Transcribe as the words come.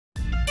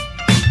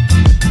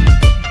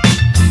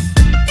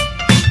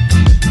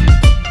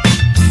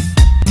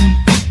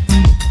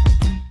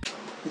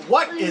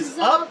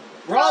up,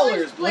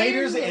 brawlers,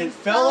 bladers, and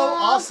fellow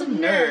awesome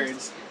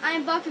nerds?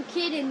 I'm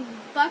Bakukid, and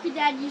Baku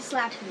Dad, you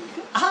slapped me.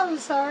 I'm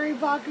sorry,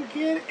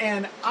 Bakukid,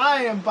 and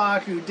I am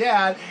Baku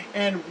Dad,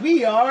 and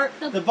we are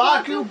the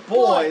Baku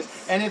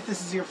Boys. And if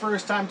this is your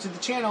first time to the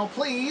channel,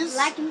 please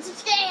like and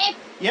subscribe.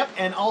 Yep,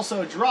 and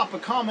also drop a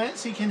comment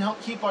so you can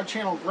help keep our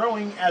channel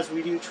growing as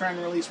we do try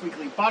and release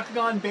weekly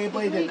Bakugan,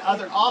 Beyblade, and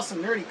other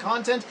awesome nerdy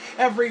content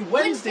every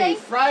Wednesday,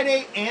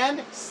 Friday,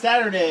 and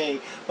Saturday.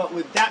 But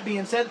with that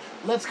being said,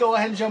 let's go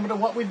ahead and jump into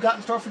what we've got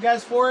in store for you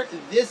guys for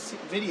this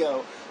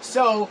video.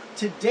 So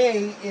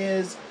today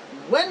is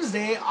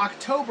Wednesday,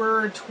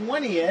 October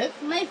 20th.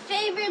 My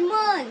favorite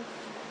month.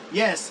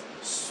 Yes,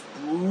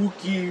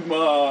 spooky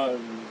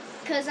month.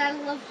 Because I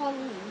love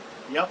Halloween.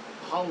 Yep,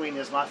 Halloween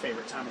is my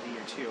favorite time of the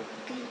year too.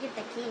 Because you get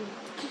the candy.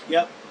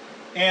 Yep,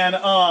 and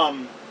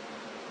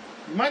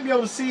you might be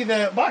able to see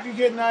that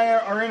Bakukid and I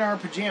are in our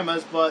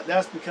pajamas, but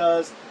that's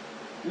because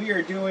we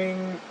are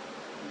doing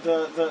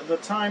the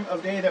time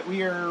of day that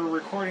we are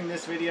recording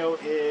this video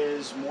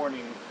is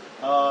morning.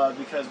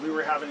 Because we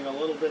were having a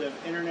little bit of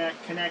internet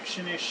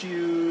connection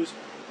issues,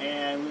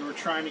 and we were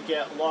trying to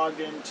get logged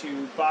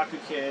into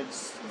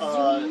Bakukid's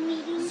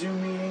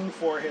Zoom meeting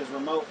for his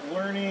remote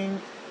learning,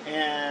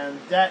 and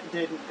that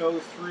didn't go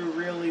through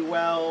really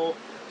well.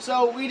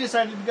 So we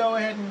decided to go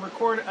ahead and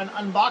record an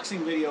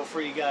unboxing video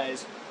for you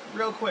guys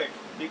real quick,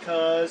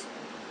 because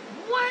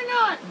why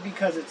not?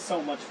 Because it's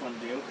so much fun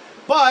to do.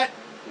 But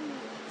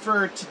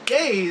for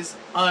today's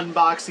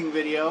unboxing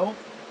video,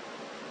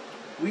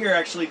 we are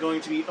actually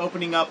going to be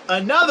opening up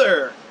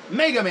another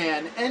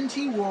Megaman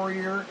NT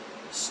Warrior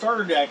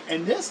starter deck,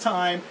 and this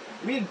time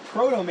we had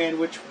Proto Man,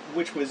 which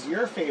was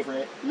your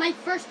favorite. My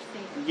first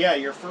favorite. Yeah,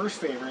 your first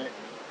favorite.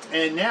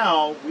 And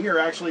now we are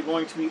actually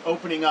going to be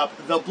opening up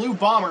the Blue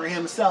Bomber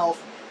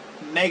himself,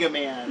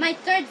 Megaman. My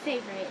third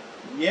favorite.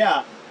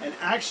 Yeah, and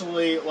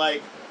actually,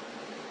 like,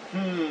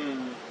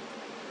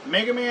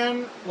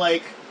 Megaman,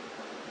 like,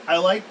 I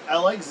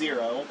like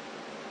Zero.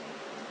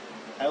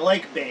 I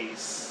like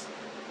Base.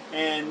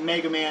 And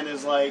Mega Man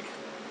is like,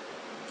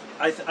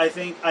 I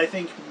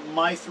think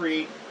my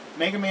three,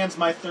 Mega Man's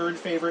my third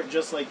favorite,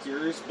 just like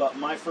yours, but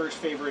my first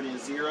favorite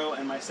is Zero,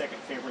 and my second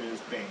favorite is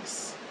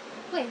Base.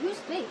 Wait, who's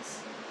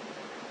Base?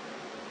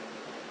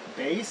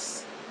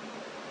 Base?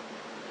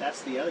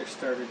 That's the other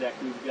starter deck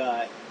we've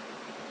got.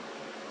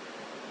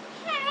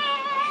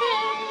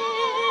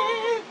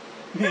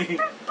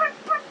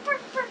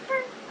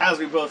 As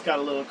we both got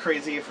a little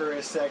crazy for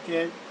a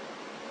second.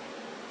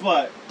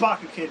 But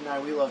Bakukid and I,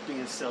 we love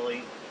being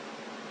silly.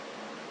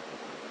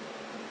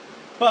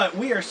 But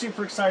we are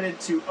super excited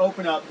to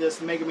open up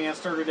this Mega Man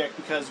starter deck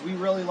because we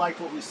really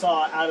liked what we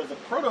saw out of the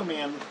Proto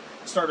Man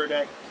starter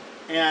deck.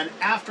 And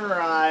after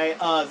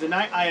the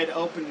night I had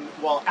opened,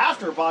 well,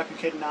 after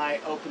Bakukid and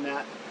I opened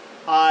that,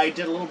 I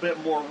did a little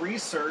bit more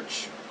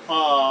research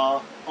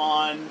on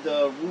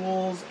the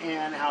rules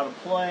and how to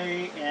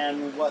play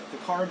and what the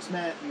cards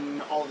meant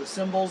and all the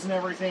symbols and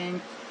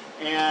everything.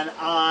 And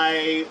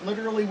I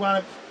literally wound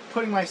up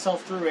putting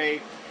myself through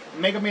a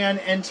Megaman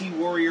NT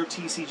Warrior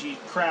TCG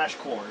crash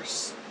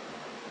course.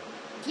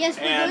 Yes,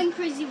 we're going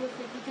crazy with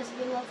it because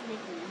we love making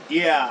it.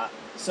 Yeah,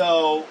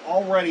 so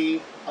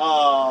already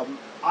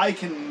I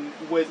can,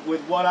 with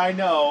what I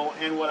know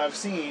and what I've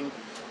seen,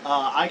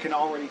 I can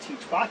already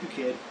teach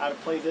Bakukid how to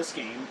play this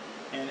game.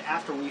 And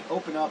after we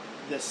open up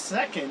the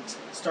second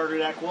starter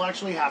deck, we'll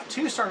actually have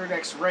two starter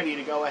decks ready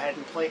to go ahead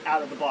and play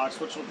out of the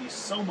box, which will be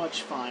so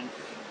much fun.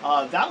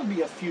 That'll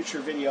be a future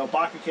video,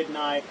 Bakukid and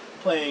I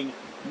playing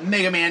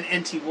Megaman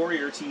NT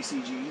Warrior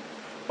TCG.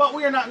 But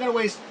we are not going to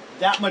waste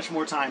that much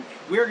more time.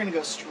 We are going to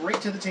go straight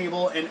to the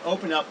table and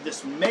open up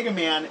this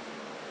Megaman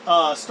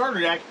starter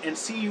deck and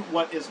see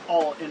what is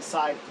all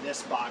inside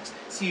this box.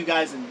 See you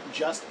guys in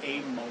just a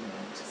moment.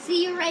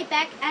 See you right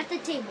back at the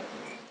table.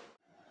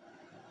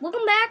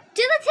 Welcome back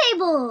to the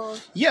table!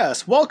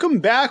 Yes, welcome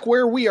back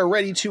where we are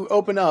ready to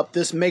open up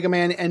this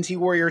Megaman NT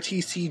Warrior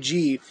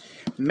TCG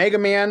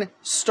Megaman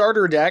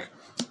starter deck,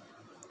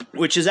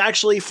 which is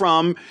actually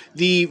from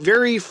the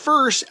very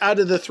first out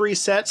of the three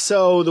sets.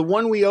 So the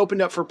one we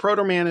opened up for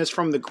Proto Man is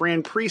from the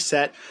Grand Prix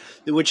set,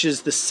 which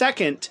is the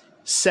second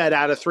set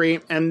out of three.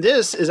 And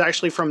this is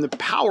actually from the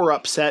Power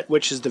Up set,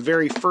 which is the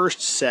very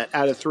first set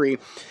out of three.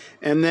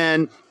 And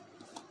then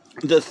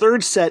the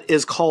third set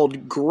is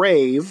called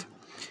Grave.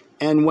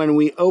 And when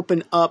we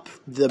open up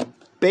the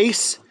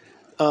base,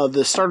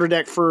 the starter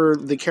deck for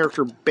the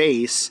character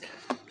Base,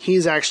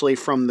 he's actually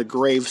from the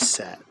Grave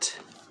set.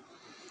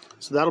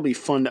 So that'll be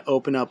fun to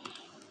open up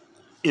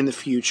in the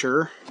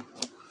future.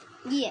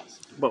 Yes.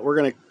 But we're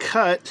going to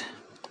cut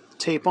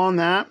tape on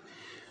that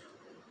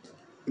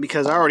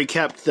because I already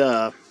kept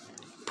the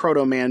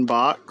Proto Man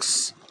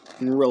box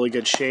in really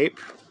good shape.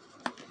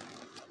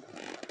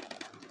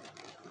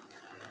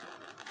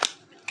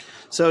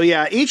 So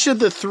yeah, each of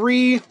the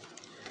three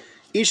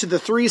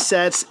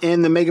sets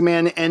in the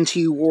Megaman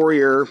NT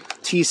Warrior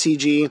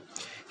TCG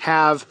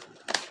have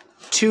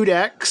two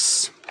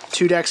decks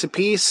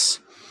apiece.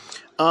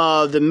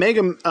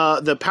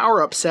 The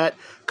Power Up set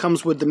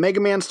comes with the Mega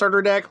Man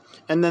starter deck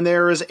And then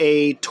there is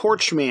a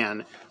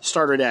Torchman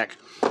starter deck.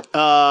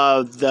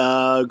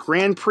 The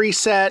Grand Prix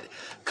set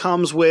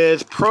comes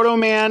with Proto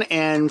Man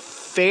and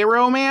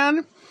Pharaoh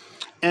Man.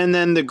 And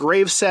then the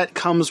Grave set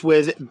comes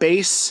with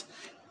Base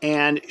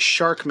and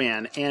Shark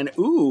Man. And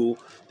ooh,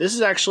 this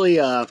is actually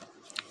a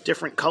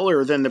different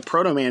color than the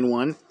Proto Man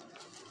one.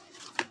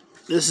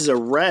 This is a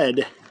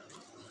red.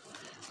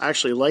 I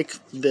actually like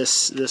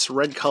this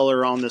red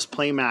color on this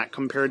playmat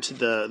compared to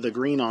the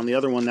green on the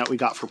other one that we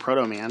got for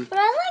Proto Man. But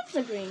I like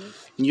the green.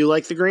 You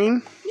like the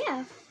green?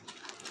 Yeah.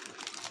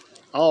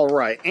 All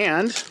right,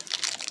 and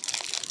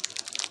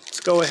let's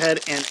go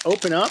ahead and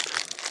open up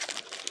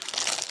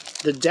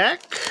the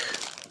deck.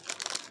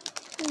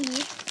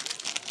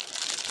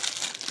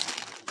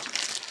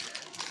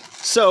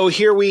 So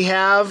here we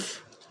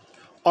have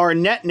our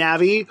Net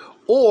Navi,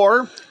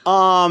 or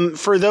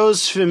for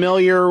those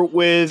familiar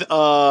with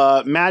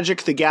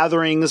Magic the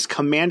Gathering's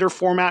Commander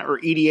format or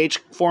EDH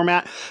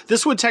format,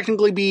 this would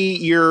technically be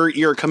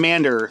your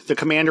commander, the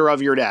commander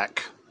of your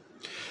deck.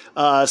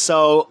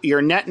 So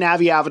your Net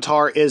Navi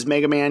avatar is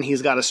Mega Man.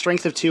 He's got a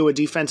strength of 2, a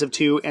defense of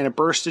 2, and a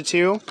burst of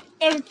 2.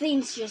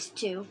 Everything's just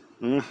 2.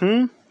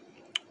 Mm-hmm.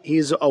 He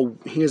is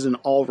an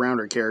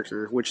all-rounder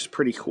character, which is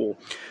pretty cool.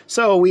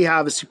 So we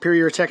have a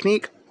superior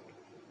technique.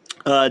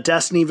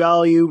 Destiny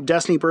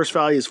burst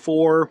value is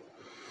 4.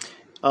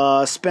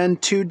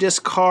 Spend 2,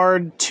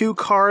 discard 2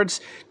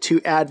 cards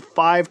to add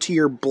 5 to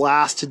your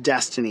blast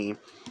destiny.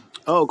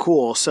 Oh,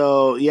 cool.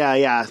 So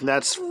yeah,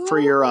 that's for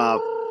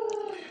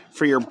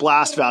your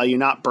blast value,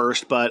 not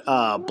burst, but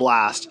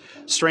blast.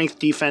 Strength,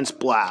 defense,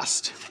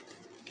 blast.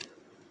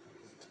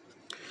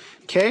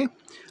 Okay.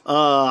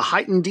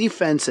 Heightened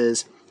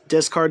defenses.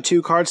 Discard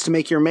 2 cards to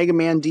make your Mega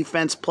Man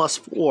defense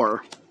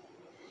 +4.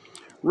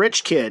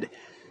 Rich Kid.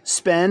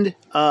 Spend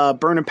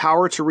burn a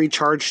power to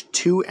recharge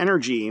 2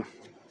 energy.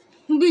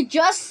 We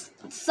just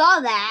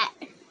saw that.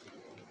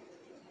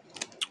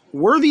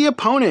 Worthy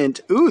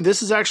Opponent. Ooh,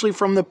 this is actually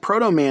from the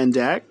Proto Man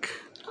deck.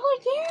 Oh,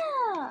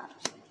 yeah.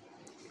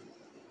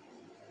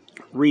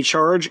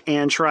 Recharge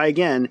and try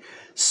again.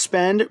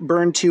 Spend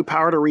burn 2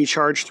 power to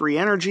recharge 3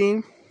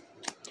 energy.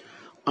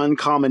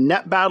 Uncommon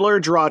Net Battler.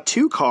 Draw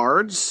 2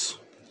 cards.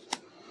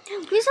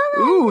 We saw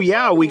that. Ooh,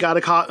 yeah, we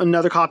got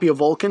another copy of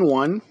Vulcan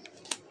 1.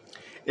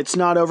 It's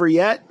not over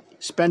yet.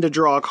 Spend to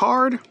draw a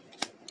card.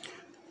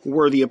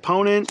 Worthy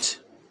Opponent.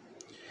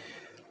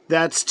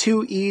 That's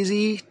too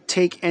easy.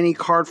 Take any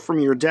card from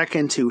your deck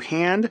into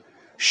hand.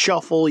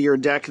 Shuffle your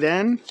deck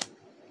then.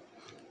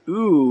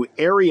 Ooh,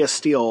 Area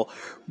Steal.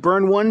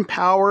 Burn 1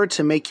 power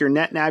to make your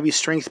Net Navi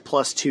strength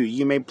 +2.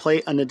 You may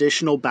play an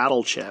additional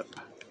battle chip.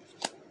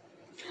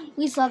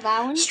 We saw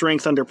that one.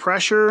 Strength Under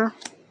Pressure.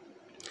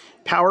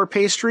 Power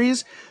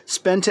Pastries.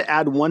 Spend to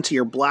add 1 to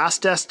your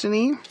blast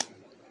destiny.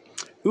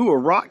 Ooh, a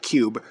Rock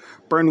Cube.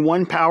 Burn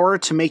 1 power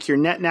to make your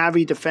Net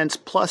Navi defense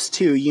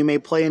 +2. You may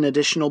play an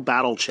additional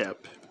battle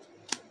chip.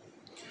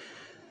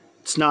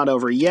 It's not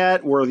over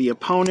yet. Worthy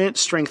Opponent.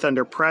 Strength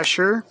Under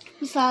Pressure.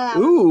 We saw that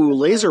Ooh, one.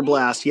 Laser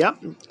Blast. Yep.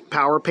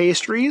 Power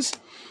Pastries.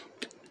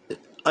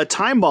 A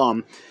Time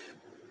Bomb.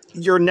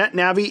 Your Net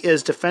Navi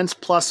is defense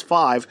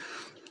 +5.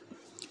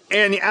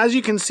 And as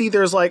you can see,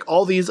 there's like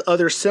all these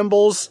other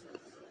symbols.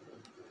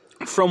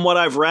 From what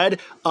I've read,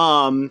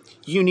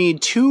 you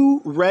need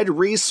 2 red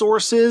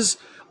resources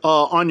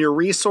on your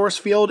resource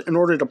field in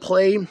order to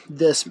play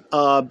this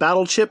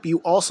battle chip. You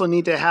also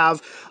need to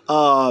have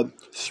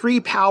 3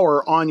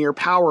 power on your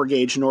power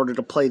gauge in order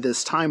to play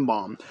this Time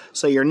Bomb.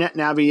 So your Net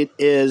Navi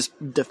is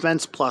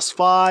defense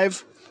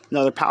 +5.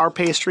 Another Power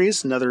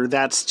Pastries. Another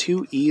That's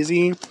Too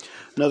Easy.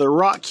 Another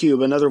Rock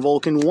Cube. Another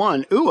Vulcan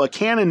 1. Ooh, a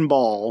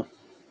Cannonball.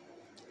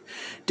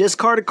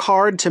 Discard a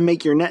card to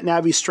make your Net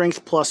Navi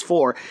strength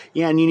 +4.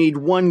 Yeah, and you need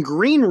 1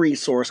 green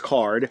resource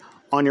card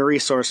on your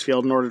resource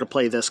field in order to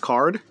play this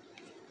card.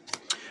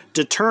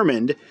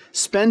 Determined.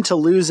 Spend to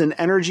lose an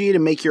energy to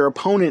make your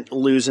opponent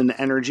lose an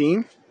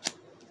energy.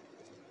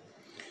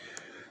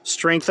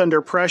 Strength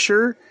Under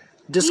Pressure.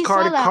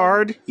 Discard a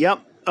card. Yep.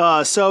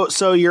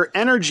 So your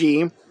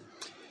energy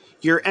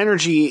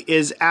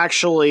is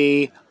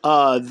actually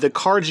the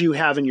cards you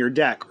have in your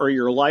deck or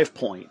your life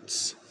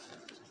points.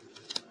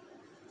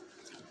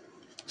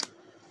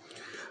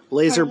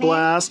 Laser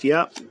Blast,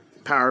 yep.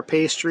 Power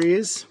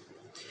Pastries.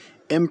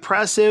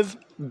 Impressive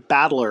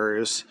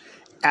Battlers.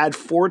 Add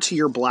 4 to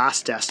your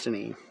Blast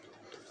Destiny.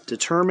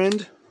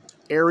 Determined.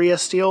 Area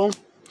Steal.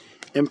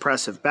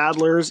 Impressive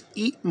Battlers.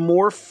 Eat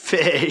more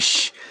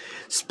fish.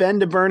 Spend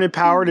to burn a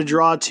power to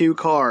draw 2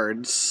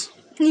 cards.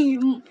 Eat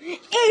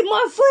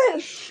my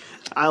fish!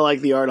 I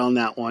like the art on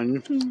that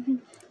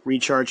one.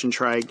 Recharge and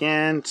try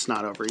again. It's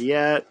not over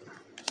yet.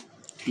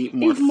 Eat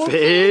more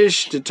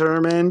fish.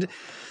 Determined.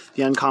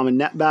 The Uncommon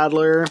Net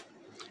Battler.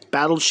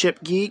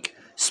 Battleship Geek.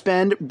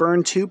 Spend,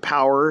 burn 2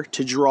 power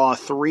to draw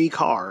 3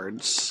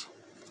 cards.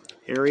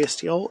 Area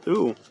Steal.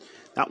 Ooh,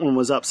 that one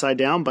was upside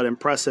down, but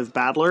Impressive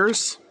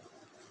Battlers.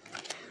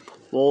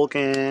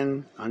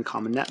 Vulcan.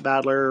 Uncommon Net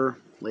Battler.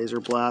 Laser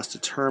Blast.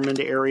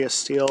 Determined. Area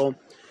Steal.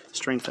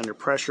 Strength Under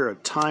Pressure. A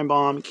Time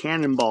Bomb.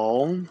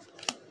 Cannonball.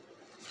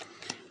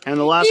 And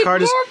the last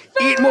card is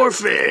Eat More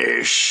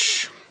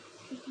Fish.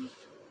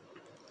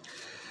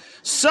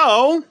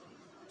 So,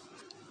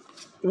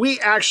 we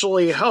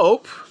actually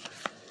hope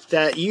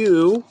that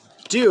you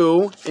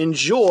do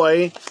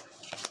enjoy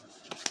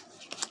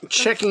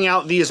checking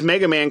out these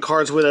Mega Man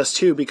cards with us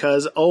too,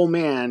 because oh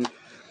man,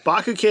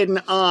 Bakukid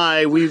and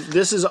I,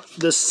 this is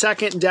the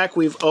second deck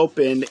we've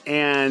opened,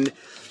 and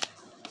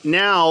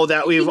now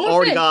that we've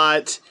already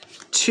got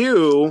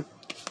 2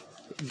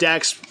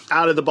 decks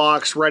out of the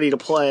box ready to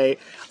play,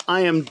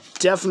 I am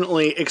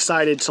definitely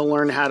excited to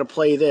learn how to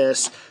play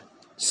this,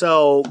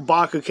 so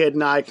Bakukid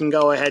and I can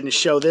go ahead and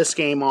show this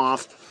game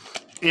off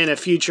in a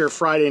future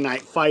Friday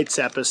Night Fights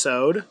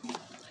episode.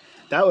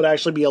 That would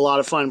actually be a lot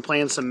of fun,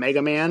 playing some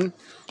Mega Man.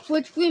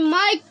 Which we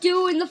might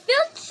do in the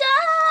future.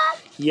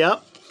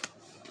 Yep.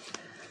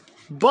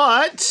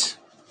 But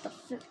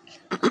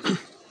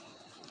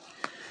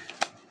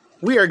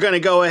we are going to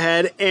go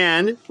ahead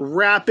and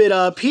wrap it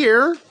up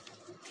here.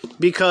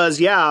 Because,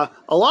 yeah,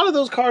 a lot of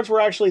those cards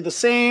were actually the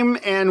same,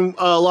 and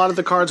a lot of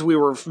the cards we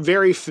were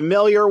very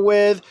familiar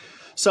with.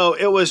 So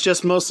it was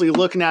just mostly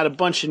looking at a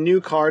bunch of new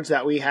cards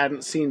that we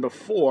hadn't seen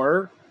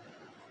before,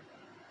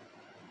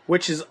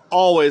 which is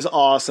always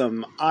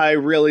awesome. I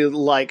really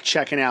like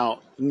checking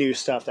out new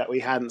stuff that we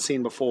hadn't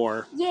seen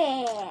before.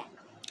 Yeah.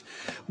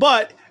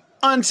 But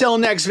until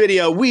next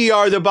video, we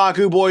are the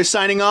Baku Boys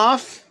signing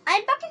off.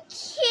 I'm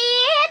Bakukid.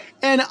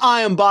 And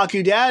I am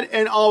Baku Dad,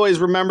 and always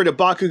remember to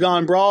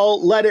Bakugan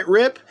Brawl, let it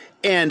rip,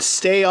 and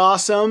stay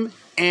awesome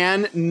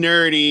and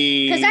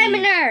nerdy. Because I'm a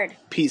nerd.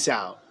 Peace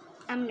out.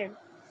 I'm a nerd.